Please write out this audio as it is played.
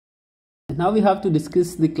Now we have to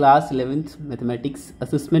discuss the class 11th mathematics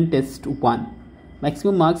assessment test 1.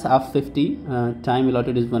 Maximum marks are 50. Time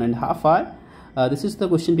allotted is 1.5 hour. This is the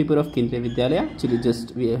question paper of Kendriya Vidyalaya. Actually,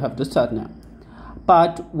 we have to start now.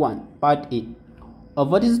 Part 1. Part A.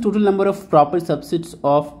 What is the total number of proper subsets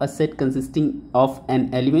of a set consisting of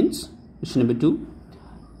n elements? Question number 2.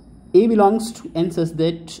 A belongs to n such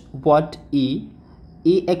that what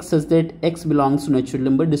Ax such that x belongs to natural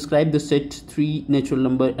number. Describe the set 3 natural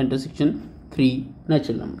number intersection 3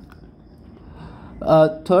 natural number.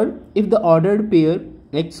 Third, if the ordered pair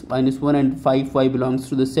x minus 1 and 5y belongs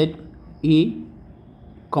to the set A,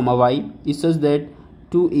 y is such that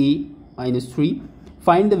 2a minus 3,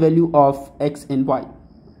 find the value of x and y.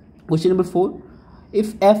 Question number 4.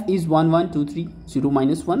 If f is 1, 1, 2, 3, 0,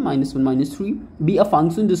 minus 1, minus 1, minus 3, be a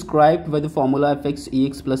function described by the formula fx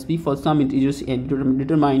ax plus b for some integers and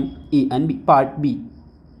determine a and b. Part B.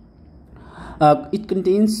 It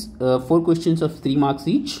contains 4 questions of 3 marks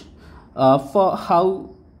each.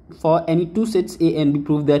 For any two sets a and b,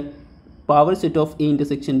 prove that power set of a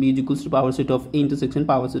intersection b is equals to power set of a intersection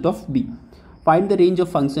power set of b. Find the range of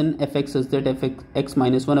function fx such that fx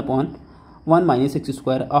minus 1 upon 1 minus x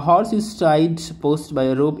square. A horse is tied post by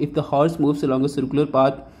a rope. If the horse moves along a circular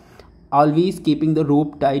path, always keeping the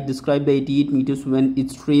rope tight, describe the 88 meters when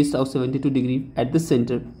it's traced of 72 degrees at the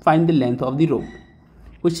center. Find the length of the rope.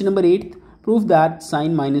 Question number 8. Prove that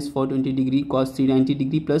sine minus 420 degree cos 390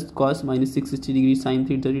 degree plus cos minus 660 degree sine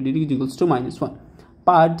 330 degree is equals to minus 1.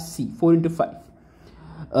 Part C. 4 into 5.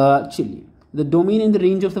 The domain and the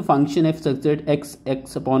range of the function f such that x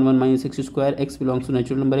upon 1 minus x square, x belongs to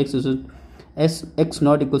natural number x is x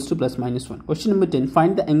not equals to plus minus 1. Question number 10.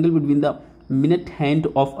 Find the angle between the minute hand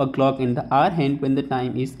of a clock and the hour hand when the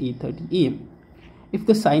time is 8:30 am. If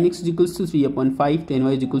the sin x is equals to 3 upon 5, tan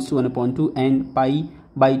y is equals to 1 upon 2 and pi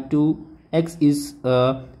by 2, x is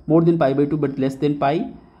more than pi by 2 but less than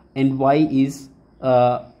pi, and y is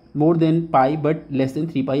more than pi but less than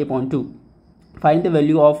 3 pi upon 2. Find the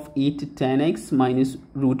value of 8 tan x minus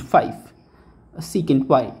root 5 secant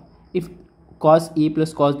y. If cos a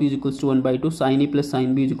plus cos b is equals to 1 by 2, sin a plus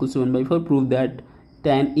sin b is equals to 1 by 4, prove that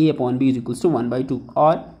tan a upon b is equals to 1 by 2.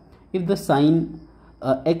 Or if the sin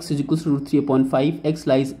x is equals to root 3 upon 5, x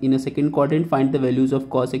lies in a second quadrant, find the values of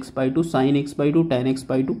cos x by 2, sin x by 2, tan x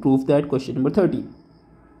by 2. Prove that. Question number 13.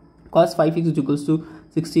 Cos 5x is equals to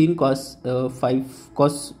 16 cos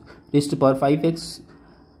raised to power 5x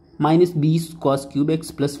minus b cos cube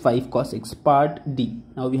x plus 5 cos x. Part D.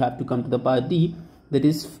 Now we have to come to the part D, that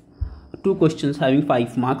is 2 questions having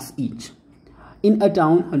 5 marks each. In a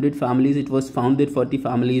town, 100 families, it was found that 40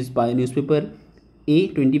 families buy newspaper A,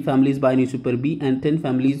 20 families buy newspaper B, and 10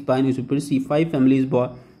 families buy newspaper C. 5 families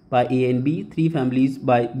buy A and B, 3 families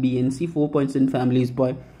buy B and C, 4% families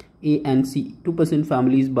buy A and C, 2%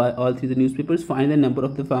 families buy all 3 the newspapers. Find the number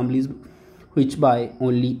of the families which buy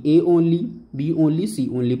only A only, B only, C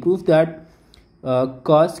only. Prove that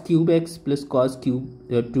cos cube x plus cos cube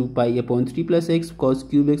 2 pi upon 3 plus x, cos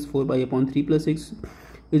cube x 4 pi upon 3 plus x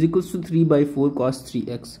is equals to 3 by 4 cos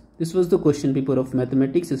 3x. This was the question paper of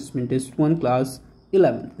mathematics assessment test 1 class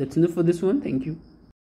 11. That's enough for this one. Thank you.